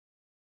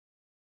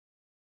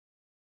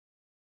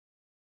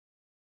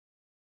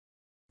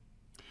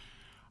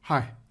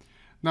Hi.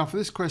 Now for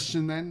this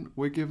question then,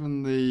 we're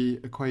given the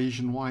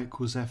equation y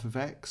equals f of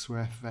x, where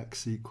f of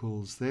x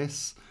equals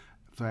this,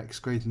 for x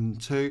greater than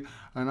 2,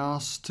 and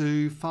asked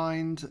to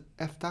find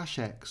f dash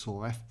x,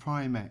 or f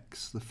prime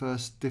x, the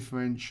first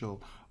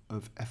differential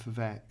of f of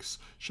x.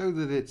 Show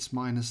that it's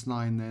minus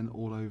 9 then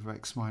all over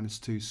x minus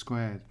 2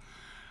 squared.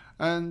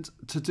 And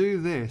to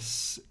do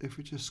this, if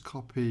we just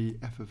copy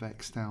f of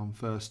x down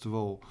first of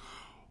all,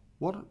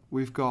 what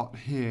we've got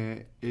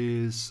here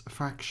is a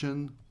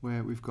fraction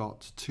where we've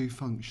got two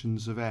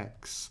functions of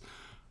x.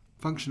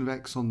 Function of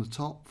x on the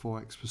top,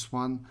 4x plus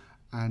 1,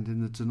 and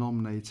in the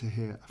denominator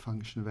here, a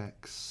function of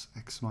x,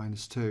 x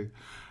minus 2.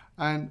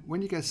 And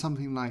when you get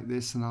something like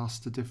this and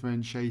asked to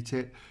differentiate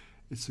it,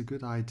 it's a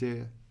good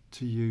idea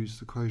to use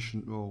the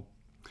quotient rule.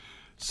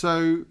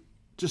 So,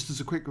 just as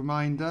a quick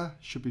reminder,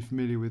 you should be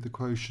familiar with the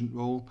quotient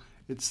rule.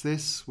 It's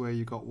this, where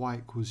you've got y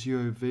equals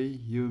u of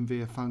v. U and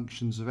v are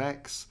functions of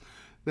x.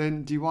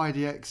 Then dy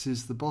dx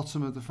is the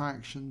bottom of the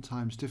fraction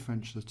times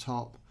differential of the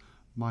top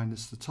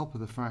minus the top of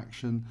the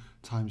fraction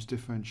times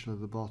differential of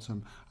the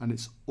bottom, and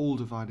it's all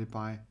divided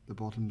by the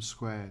bottom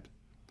squared.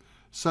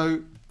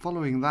 So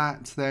following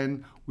that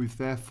then, we've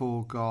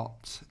therefore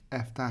got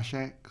f dash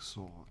x,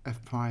 or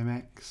f prime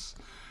x,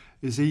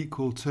 is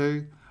equal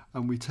to,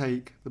 and we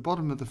take the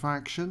bottom of the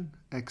fraction,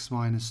 x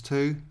minus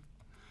 2,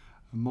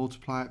 and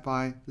multiply it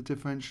by the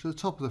differential of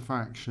the top of the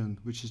fraction,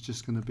 which is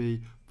just going to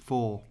be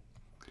 4.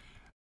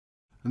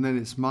 And then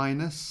it's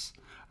minus,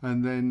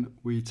 and then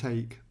we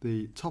take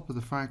the top of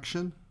the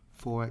fraction,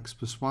 4x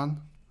plus 1,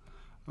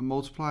 and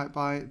multiply it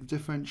by the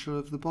differential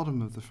of the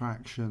bottom of the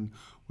fraction,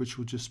 which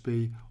will just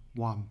be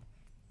 1.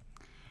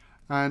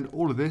 And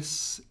all of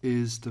this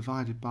is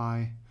divided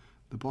by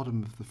the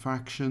bottom of the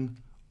fraction,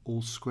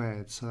 all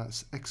squared. So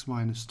that's x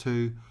minus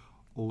 2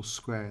 all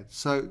squared.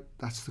 So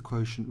that's the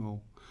quotient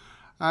rule.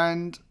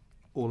 And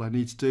all I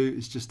need to do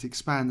is just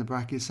expand the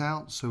brackets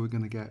out. So we're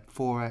going to get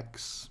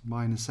 4x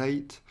minus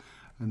 8.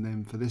 And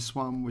then for this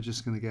one, we're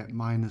just going to get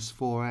minus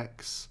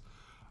 4x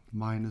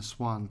minus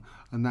 1.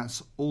 And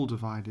that's all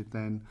divided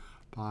then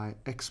by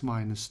x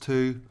minus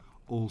 2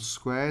 all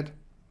squared.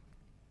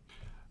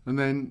 And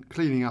then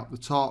cleaning up the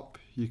top,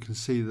 you can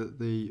see that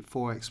the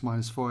 4x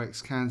minus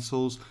 4x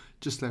cancels,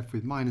 just left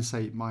with minus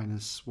 8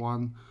 minus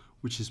 1,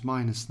 which is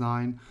minus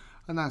 9.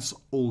 And that's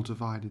all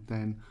divided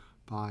then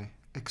by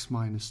x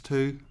minus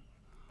 2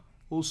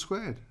 all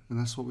squared. And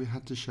that's what we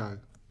had to show.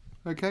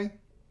 Okay?